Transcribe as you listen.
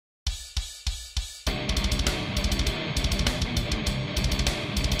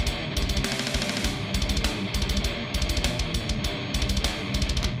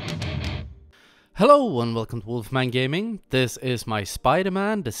Hello and welcome to Wolfman Gaming. This is my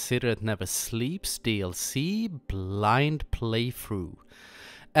Spiderman, the City That Never Sleeps DLC blind playthrough.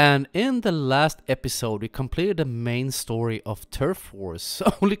 And in the last episode we completed the main story of Turf Wars.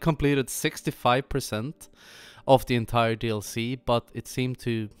 Only completed 65% of the entire DLC, but it seemed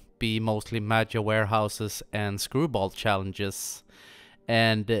to be mostly Magia warehouses and screwball challenges.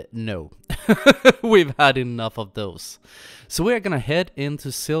 And no, we've had enough of those. So we're gonna head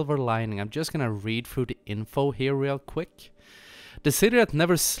into Silver Lining. I'm just gonna read through the info here real quick. The City That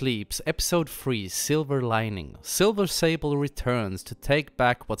Never Sleeps, Episode 3, Silver Lining. Silver Sable returns to take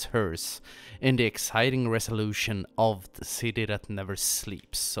back what's hers in the exciting resolution of the City That Never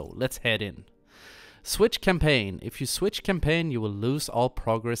Sleeps. So let's head in. Switch campaign. If you switch campaign, you will lose all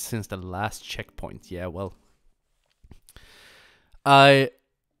progress since the last checkpoint. Yeah, well, I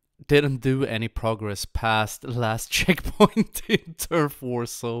didn't do any progress past the last checkpoint in Turf War,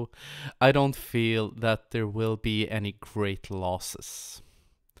 so I don't feel that there will be any great losses.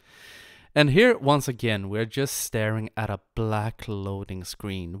 And here, once again, we're just staring at a black loading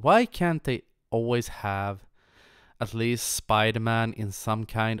screen. Why can't they always have at least Spider-Man in some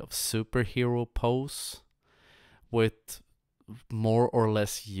kind of superhero pose with more or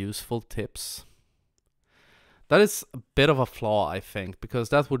less useful tips? That is a bit of a flaw, I think, because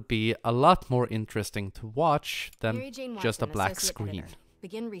that would be a lot more interesting to watch than just a black screen.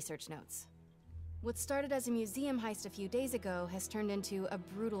 Begin research notes. What started as a museum heist a few days ago has turned into a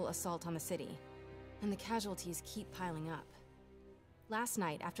brutal assault on the city, and the casualties keep piling up. Last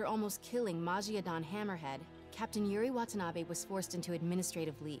night, after almost killing Majidon Hammerhead, Captain Yuri Watanabe was forced into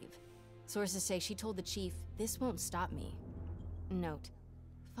administrative leave. Sources say she told the chief, "This won't stop me." Note,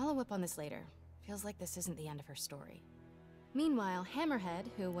 follow up on this later. Feels like this isn't the end of her story. Meanwhile, Hammerhead,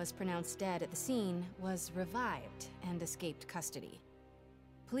 who was pronounced dead at the scene, was revived and escaped custody.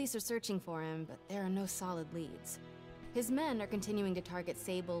 Police are searching for him, but there are no solid leads. His men are continuing to target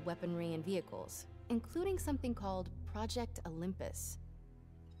Sable weaponry and vehicles, including something called Project Olympus.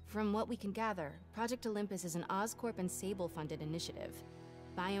 From what we can gather, Project Olympus is an Oscorp and Sable-funded initiative.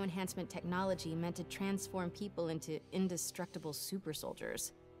 Bioenhancement technology meant to transform people into indestructible super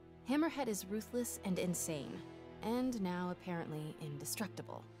soldiers. Hammerhead is ruthless and insane, and now apparently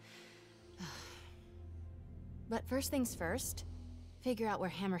indestructible. But first things first, figure out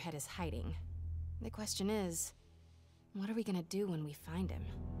where Hammerhead is hiding. The question is, what are we gonna do when we find him?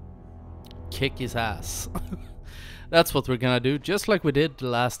 Kick his ass. That's what we're gonna do, just like we did the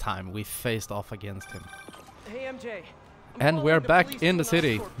last time we faced off against him. Hey MJ. And we're back in the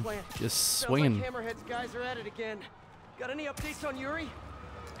city, just swinging. Like Hammerhead's guys are at it again. Got any updates on Yuri?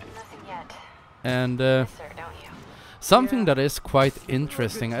 Nothing yet. And Yes, sir, don't you? something that is quite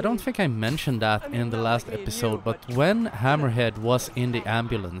interesting, I don't think I mentioned that in the last episode, but when Hammerhead was in the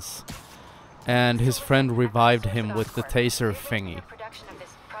ambulance and his friend revived him with the taser thingy,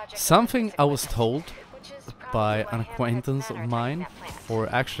 something I was told by an acquaintance of mine, or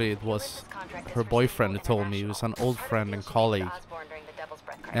actually it was her boyfriend who told me, he was an old friend and colleague,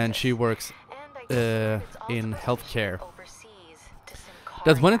 and she works in healthcare,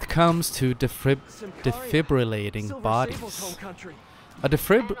 that when it comes to defibrillating bodies, a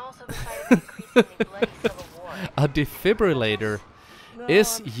defibrillator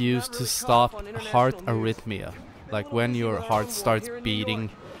is used to stop heart arrhythmia, like when your heart starts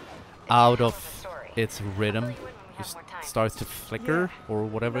beating out of its rhythm, it starts to flicker, or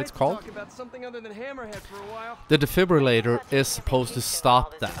whatever it's called. The defibrillator is supposed to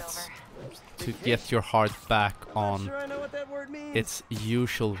stop that, to get your heart back on its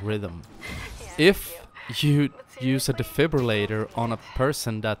usual rhythm. If you use a defibrillator on a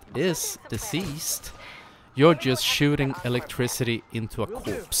person that is deceased, you're just shooting electricity into a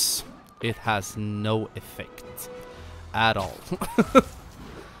corpse. It has no effect at all.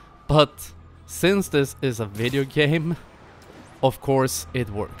 But since this is a video game, of course it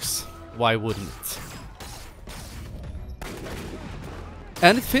works. Why wouldn't it?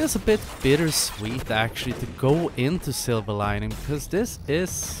 And it feels a bit bittersweet actually to go into Silver Lining, because this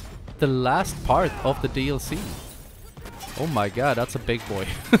is the last part of the DLC. Oh my god, that's a big boy.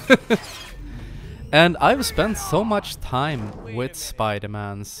 And I've spent so much time with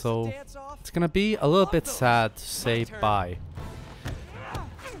Spider-Man, so it's gonna be a little bit sad to say bye.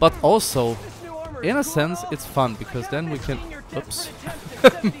 But also, in a sense, it's fun, because then we can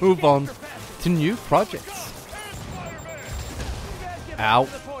move on to new projects. Ow.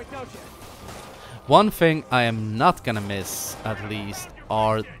 One thing I am not gonna miss, at least,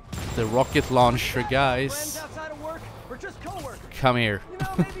 are the rocket launcher guys. Come here.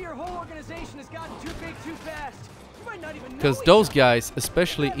 Because those guys,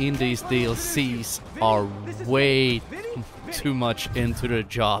 especially in these DLCs, are way too much into their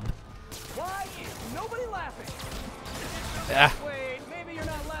job. Why is nobody laughing? Ah, Wait, maybe you're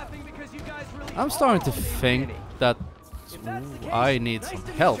not laughing because you guys really I'm starting to are amazing, think Vinny. that If that's the case, I need nice some to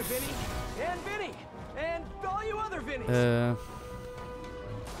meet help. you, Vinny. And Vinny. And all you other Vinnies.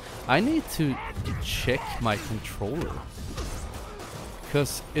 I need to check my controller.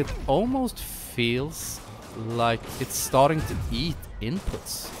 Because it almost feels like it's starting to eat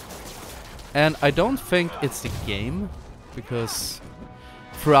inputs. And I don't think it's the game, because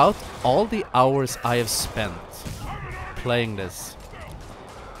throughout all the hours I have spent playing this,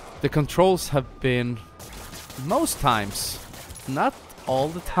 the controls have been, most times, not all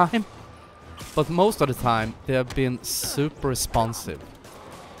the time, but most of the time, they have been super responsive.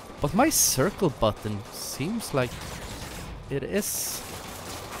 But my circle button seems like it is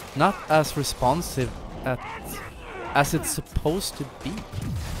not as responsive as it's supposed to be.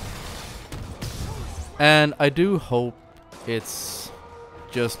 And I do hope it's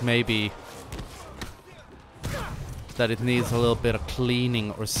just maybe that it needs a little bit of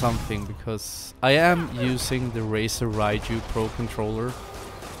cleaning or something, because I am using the Razer Raiju Pro controller,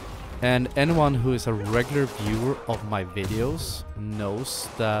 and anyone who is a regular viewer of my videos knows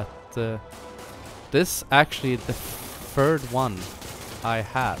that this actually the third one I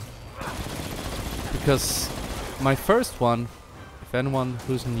had. Because my first one, if anyone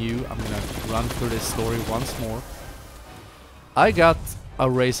who's new, I'm gonna run through this story once more. I got a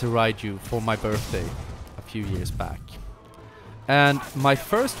Razer Raiju for my birthday a few years back. And my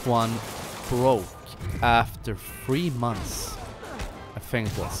first one broke after 3 months, I think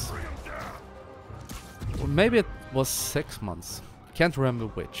it was. Or maybe it was 6 months. Can't remember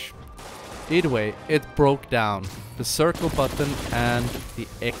which. Either way, it broke down. The circle button and the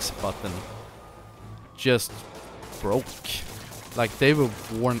X button just broke. Like they were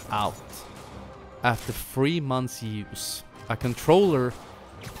worn out. After 3 months use. A controller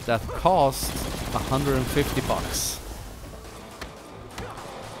that cost 150 bucks.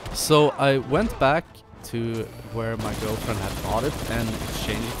 So I went back to where my girlfriend had bought it and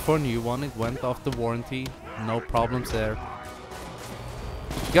exchanged it for a new one. It went off the warranty, no problems there.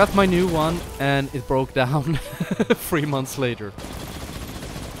 Got my new one and it broke down 3 months later.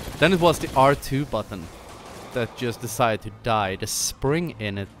 Then it was the R2 button that just decided to die. The spring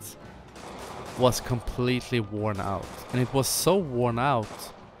in it was completely worn out. And it was so worn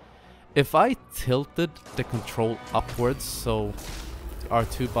out, if I tilted the control upwards, so the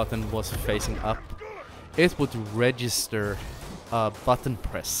R2 button was facing up, it would register a button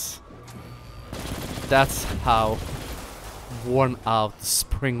press. That's how worn out the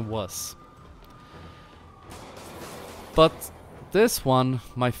spring was. But this one,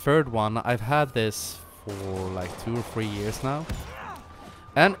 my third one, I've had this for like 2 or 3 years now.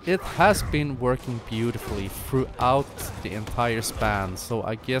 And it has been working beautifully throughout the entire span. So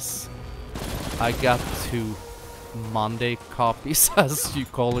I guess I got 2 Monday copies, as you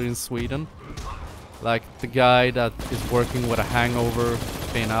call it in Sweden. Like the guy that is working with a hangover,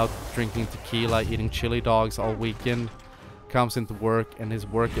 been out drinking tequila, eating chili dogs all weekend, comes into work and his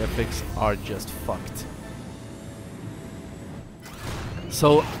work ethics are just fucked.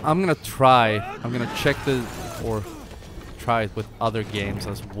 So I'm gonna check or try it with other games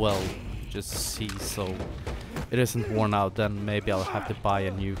as well, just see so it isn't worn out. Then maybe I'll have to buy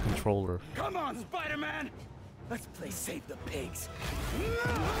a new controller. Come on, Spider-Man! Let's play Save the Pigs.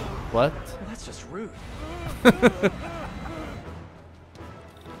 What? Well, that's just rude.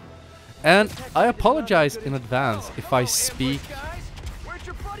 And I apologize in advance if I speak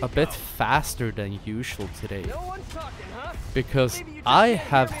a bit faster than usual today, No one's talking, huh? because Maybe you just I can't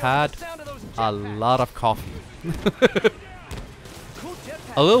have hear me had over the sound of those a jetpacks. lot of coffee. Cool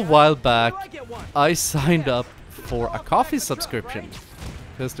jetpack, A little guys. while Where back, do I get one? I signed up for a coffee subscription,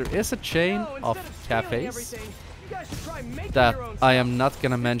 because there is a chain No, of instead stealing cafes everything, you guys should try making that your own I stuff. am not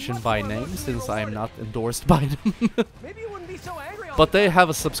gonna mention much by more name emotionally since I am rewarding. not endorsed by them. Maybe you wouldn't be so angry all But the they time. have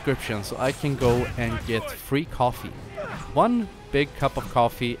a subscription, so I can go and get free coffee. 1 big cup of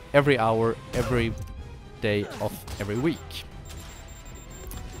coffee every hour, every day of every week.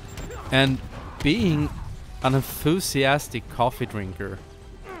 And being an enthusiastic coffee drinker,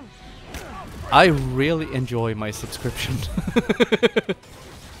 I really enjoy my subscription.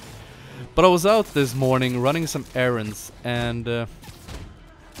 But I was out this morning running some errands, and the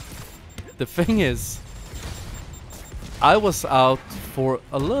thing is, I was out for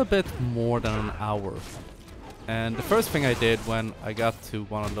a little bit more than an hour. And the first thing I did when I got to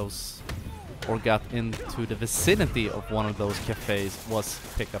one of those, or got into the vicinity of one of those cafes, was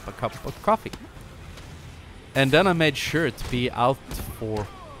pick up a cup of coffee. And then I made sure to be out for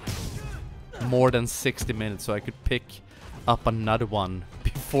more than 60 minutes so I could pick up another one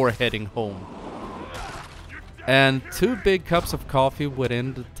before heading home. And 2 big cups of coffee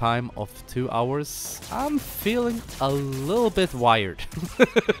within the time of 2 hours. I'm feeling a little bit wired.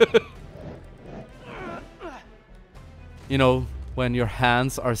 You know, when your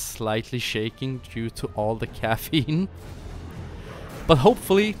hands are slightly shaking due to all the caffeine. But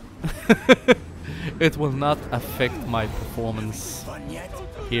hopefully it will not affect my performance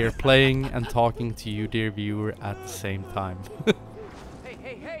here playing and talking to you, dear viewer, at the same time.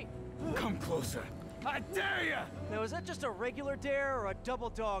 Hey! Come closer. I dare ya! Now, is that just a regular dare or a double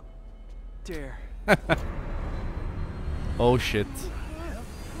dog dare? Oh shit.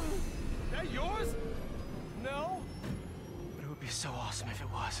 That yours? No? But it would be so awesome if it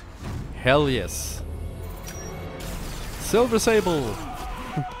was. Hell yes. Silver Sable!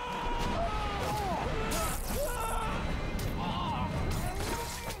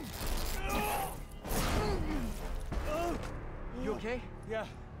 You okay? Yeah.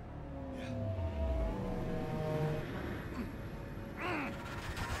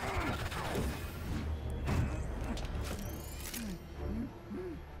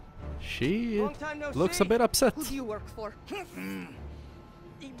 She Long time no looks see. a bit upset. Who do you work for?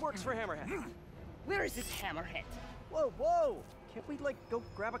 He works for Hammerhead. Where is this hammerhead? Whoa! Can't we, like, go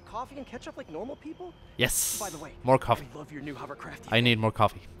grab a coffee and catch up like normal people? Yes. By the way, More coffee. I love your new hovercraft. I need more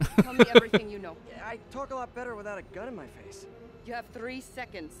coffee. Tell me everything you know. Yeah, I talk a lot better without a gun in my face. You have 3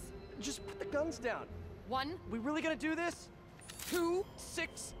 seconds. Just put the guns down. 1, We really gonna do this? 2,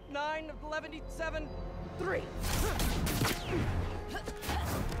 6, 9, 11, 7. 3.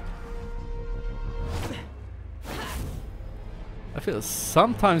 I feel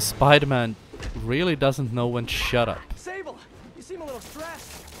sometimes Spiderman really doesn't know when to shut up. Sable, you seem a little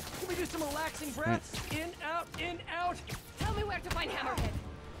stressed. Can we do some relaxing breaths? In, out. Tell me where to find Hammerhead.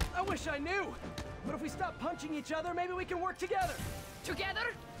 I wish I knew. But if we stop punching each other, maybe we can work together. Together?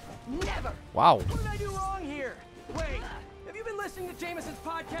 Never. Wow. What did I do wrong here? Wait, have you been listening to Jameson's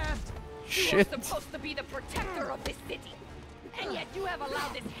podcast? You are Shit. supposed to be the protector of this city. And yet you have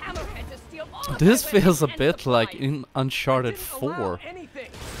allowed this hammerhead to steal all of This my feels a weapons bit and like supplies. in Uncharted Didn't allow 4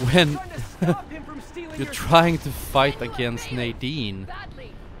 anything. when Trying to stop him from stealing you're your trying to fight And you are against failing Nadine,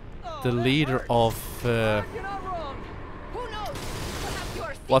 badly. Oh, the that leader hurts. of You're not wrong. Who knows? Perhaps you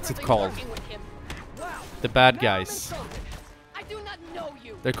are What's it secretly called? working with him. Wow. the bad Now I'm guys. insulted. I do not know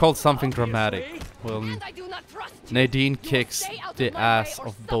you. They're called something Obviously. dramatic. Well, And I do not trust you. Nadine You will kicks stay out the of my way ass or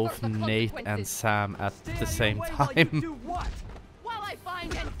of suffer both the Nate and consequences. Sam at Stay the out of same your way while you do time. what? While I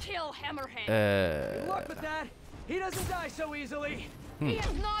find and kill Hammerhead. Good luck with that. He doesn't die so easily. He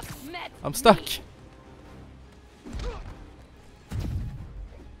has not met I'm stuck. me.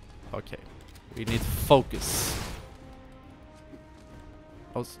 Okay, we need focus.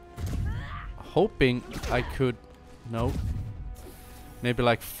 I was hoping I could, no, maybe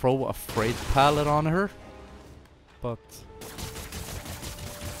like throw a freight pallet on her, but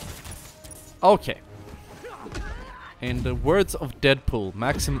okay. In the words of Deadpool,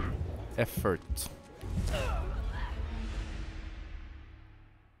 maximum effort.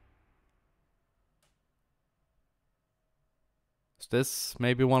 Is this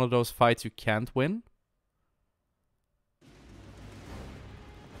maybe one of those fights you can't win?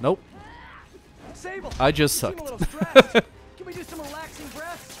 Nope. Sable. I just you seem sucked. a little stressed. Can we do some relaxing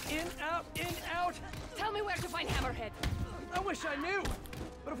breaths? In, out. Tell me where to find Hammerhead. I wish I knew.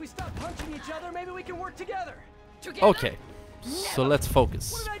 But if we stop punching each other, maybe we can work together. Together? Okay, so let's What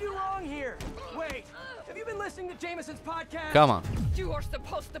focus. did I do wrong here? Wait, have you been listening to Jameson's podcast? Come on. You are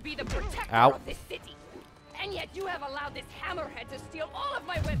supposed to be the protector Ow. of this city. And yet you have allowed this hammerhead to steal all of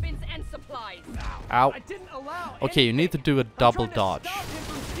my weapons and supplies. Ow. I didn't allow Okay, you need to do a anything. I'm double trying to dodge. Stop him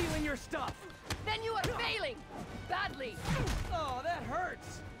from stealing your stuff. Then you are failing. Badly. Oh, that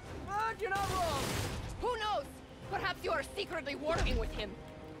hurts. But you're not wrong. Who knows? Perhaps you are secretly working with him.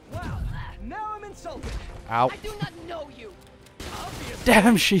 Wow, now I'm insulted. Ow. I do not know you. Obviously.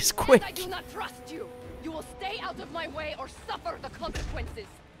 Damn, she's quick. And I do not trust you. You will stay out of my way or suffer the consequences.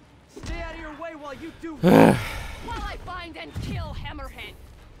 Stay out of your way while you do. While I find and kill Hammerhead.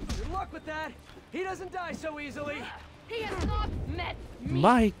 Good luck with that. He doesn't die so easily. He has not met me.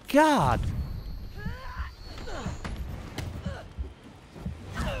 My God.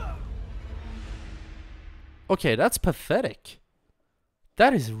 Okay, that's pathetic.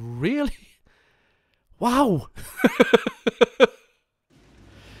 That is really... Wow.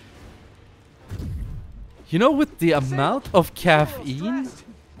 You know, with the amount of caffeine,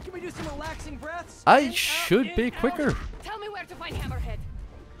 Can we do some relaxing breaths? I In, out, should in, be out. quicker. Tell me where to find Hammerhead.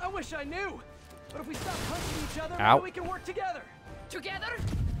 I wish I knew. But if we stop punching each other, Ow. maybe we can work together. Together?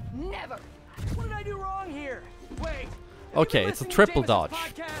 Never. What did I do wrong here? Wait. Okay, it's a triple dodge.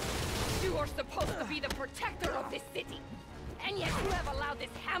 You are supposed to be the protector of this city. And yet you have allowed this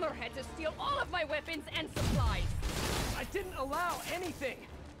hammerhead to steal all of my weapons and supplies. I didn't allow anything.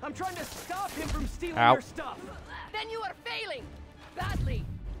 I'm trying to stop him from stealing Ow. your stuff. Then you are failing. Badly.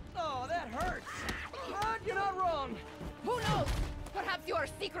 Oh, that hurts. But you're not wrong. Who knows? Perhaps you are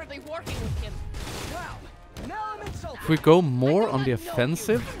secretly working with him. Wow. Now I'm insulted. If we go more I do on the not know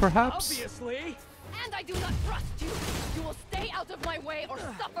offensive, you. perhaps? Obviously. And I do not trust you. You will stay out of my way or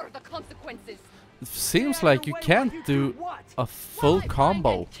suffer the consequences. It seems like you can't do a full While I find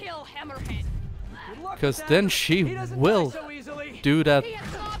combo. and kill Hammerhead. Good luck Because with then that. she He doesn't will die so easily. do that, He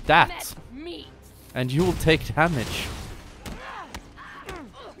has not that. met me. And you will take damage.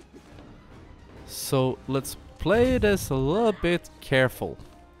 So let's play this a little bit careful.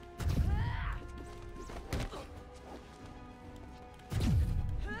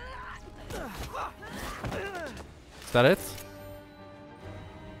 Is that it?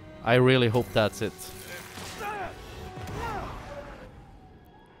 I really hope that's it.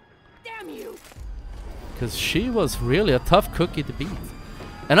 Damn you. Because she was really a tough cookie to beat.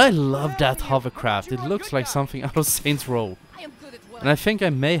 And I love that hovercraft. It looks like something out of Saints Row. I am good at work, And I think I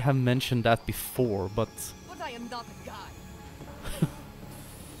may have mentioned that before, but but I am not a guy.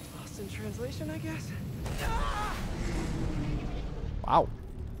 Lost in translation, I guess. wow.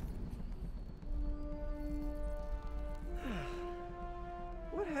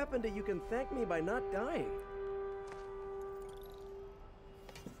 What happened to you can thank me by not dying?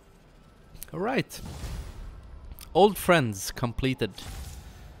 Alright. Old friends completed.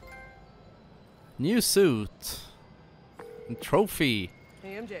 New suit. And trophy.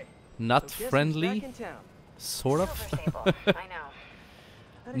 Hey, MJ. Not So guess who's friendly. back in town? Sort Silver of. Sable. I know.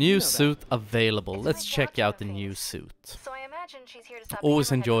 How did you New know that? suit available. It's Let's my check job out to the know new things. suit. So I imagine she's here to stop Always Hammerhead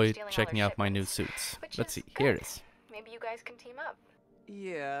from enjoyed stealing all checking her out my new shipments. suits. Which Let's is see. Here good. it is. Maybe you guys can team up.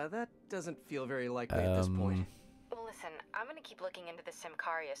 Yeah, that doesn't feel very likely at this point. Well, listen, I'm gonna keep looking into the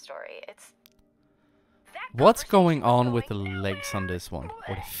Simcaria story. It's that What's conversation going was on with the going legs on nowhere. this one?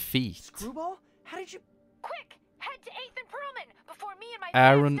 Or the feet? Screwball? How did you... Quick, head to 8th and Perlman before me and my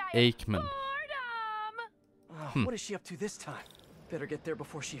Aaron fans die of Aikman. boredom. Oh, what is she up to this time? Better get there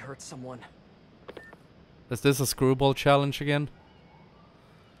before she hurts someone. Is this a screwball challenge again?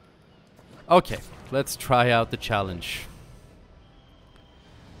 Okay, let's try out the challenge.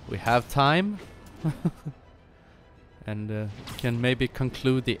 We have time. And can maybe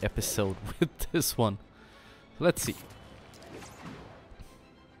conclude the episode with this one. Let's see.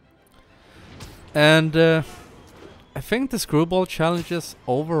 And I think the screwball challenges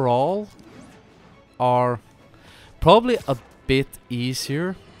overall are probably a bit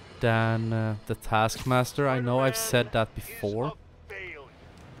easier than the Taskmaster. I know I've said that before.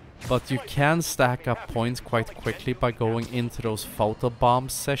 But you can stack up points quite quickly by going into those photobomb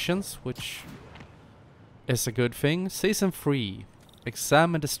sessions, which is a good thing. Season 3.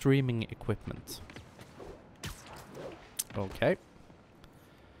 Examine the streaming equipment. Okay.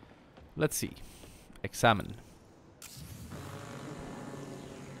 Let's see. Examine.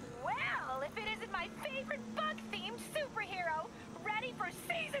 Well, if it isn't my favorite bug-themed superhero, ready for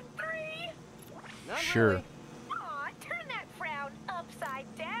season 3? Not Sure. really. Aw, turn that frown upside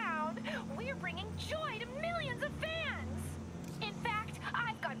down. We're bringing joy to millions of fans. In fact,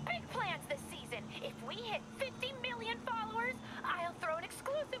 I've got big plans this season. If we hit 50 million followers, I'll throw an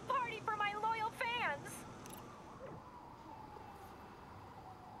exclusive party for my loyal fans.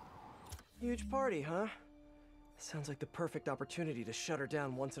 Huge party, huh? Sounds like the perfect opportunity to shut her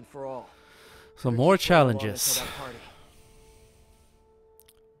down once and for all. Some Better more keep going along challenges. until that party.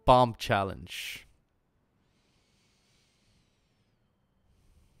 Bomb challenge.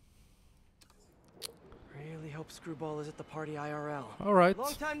 Really hope Screwball is at the party IRL. Alright.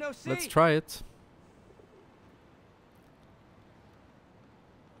 Long time no see. Let's try it.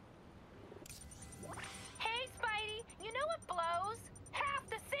 Hey, Spidey, you know what blows? Half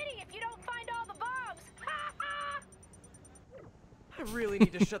the city if you don't find all the bombs. Ha ha! I really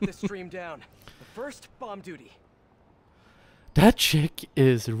need to shut this stream down. But first, bomb duty. That chick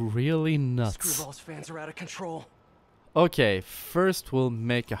is really nuts. Screwball's fans are out of control. Okay, first we'll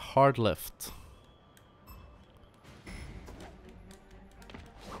make a hard lift.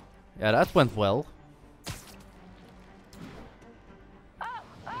 Yeah, that went well. Oh,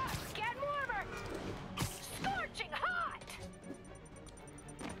 get warmer. Scorching hot.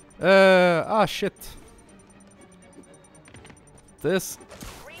 Ah shit. This.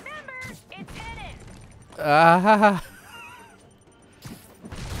 Remember, it's hidden. Ah.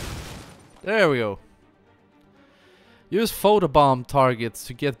 There we go. Use photobomb targets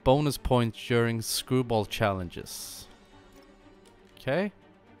to get bonus points during screwball challenges. Okay.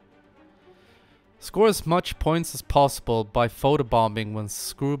 Score as much points as possible by photobombing when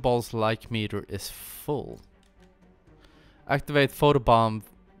screwball's like meter is full. Activate photobomb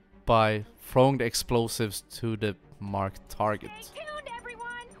by throwing the explosives to the marked target. Stay tuned,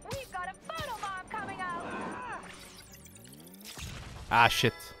 everyone. We've got a photobomb coming up. Ah,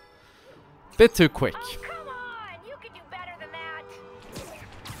 shit. Bit too quick. Oh, come on. You can do better than that.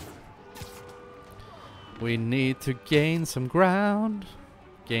 We need to gain some ground,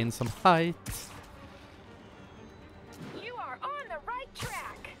 gain some height. You are on the right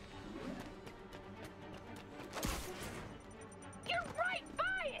track. You're right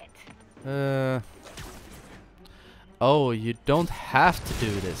by it. Oh, you don't have to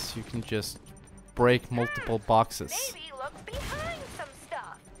do this. You can just break multiple boxes. Maybe look behind some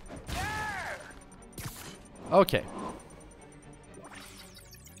stuff. Okay.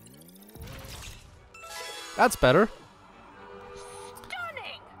 That's better.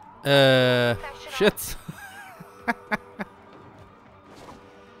 Stunning. Shit.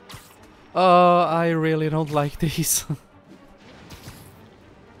 Oh, I really don't like these.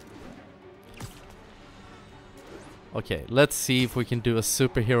 Okay, let's see if we can do a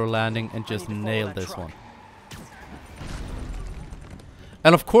superhero landing and just nail this one.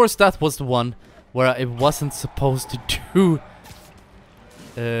 And of course that was the one where I wasn't supposed to do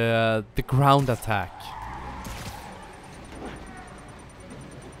the ground attack.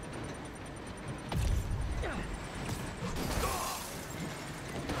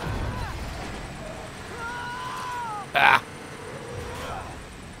 Ah!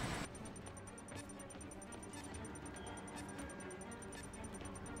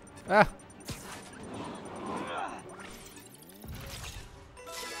 Ah!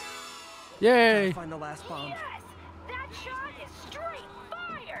 Yay! Find the last bomb. Yes, that shot is straight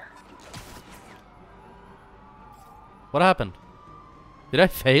fire. What happened? Did I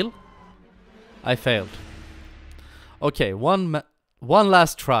fail? I failed. Okay, one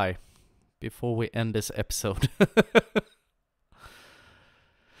last try before we end this episode.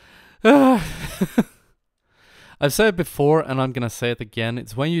 I've said it before and I'm gonna say it again.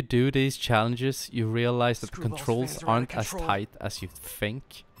 It's when you do these challenges you realize that the controls aren't as tight as you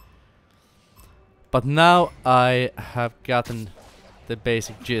think. But now I have gotten the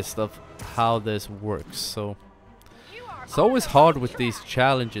basic gist of how this works. So it's always hard with these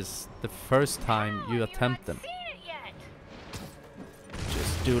challenges the first time you attempt them.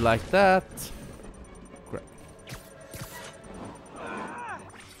 Just do like that. Great.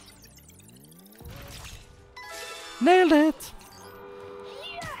 Nailed it!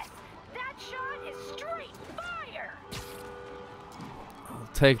 Yes, that shot is straight fire. I'll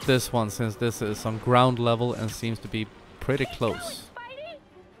take this one since this is on ground level and seems to be pretty close.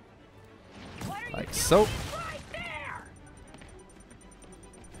 Like so. Right there.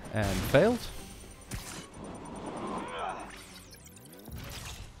 And failed.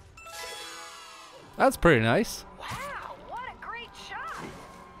 That's pretty nice. Wow, what a great shot.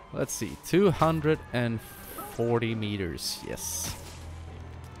 Let's see, 240 meters, yes.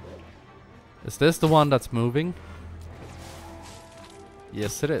 Is this the one that's moving?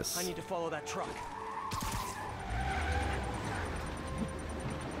 Yes, it is. I need to follow that truck.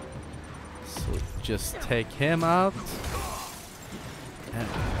 So just take him out. And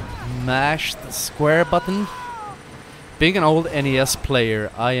mash the square button. Being an old NES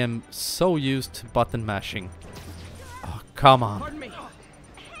player, I am so used to button mashing. Oh, come on. Pardon me.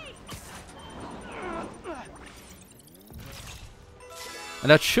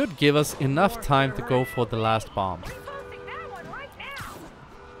 And that should give us enough time to go for the last bomb. Posting that one right now.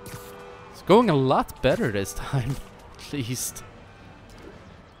 It's going a lot better this time, at least.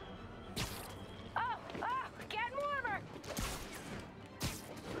 Oh, getting warmer.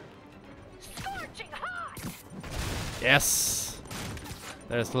 Scorching hot. Yes!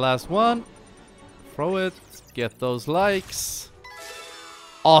 There's the last one. Throw it, get those likes.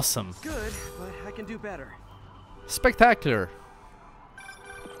 Awesome. Good, but I can do better. Spectacular.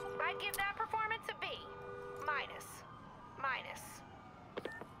 I'd give that performance a B. Minus.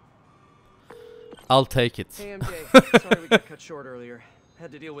 I'll take it. Hey MJ, sorry we got cut short earlier.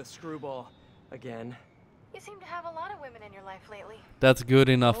 Had to deal with Screwball again. You seem to have a lot of women in your life lately. That's good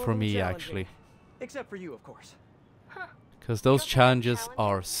enough for Oh, me, challenging. actually. Except for you, of course. Because those challenges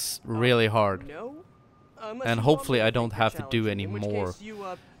are really hard. No? Unless And you hopefully want me I to don't pick have your to do challenge, any in which more case you,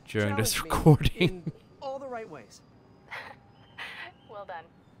 during this challenge me recording. in all the right ways. Well done.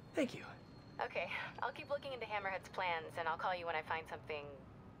 Thank you. Okay, I'll keep looking into Hammerhead's plans, and I'll call you when I find something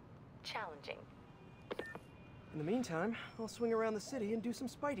challenging. In the meantime, I'll swing around the city and do some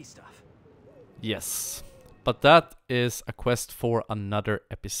Spidey stuff. Yes, but that is a quest for another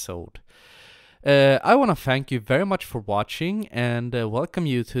episode. I want to thank you very much for watching and welcome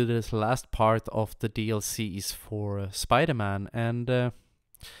you to this last part of the DLCs for Spider-Man, and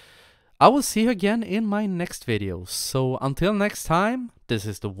I will see you again in my next video. So until next time, this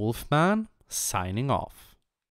is the Wolfman signing off.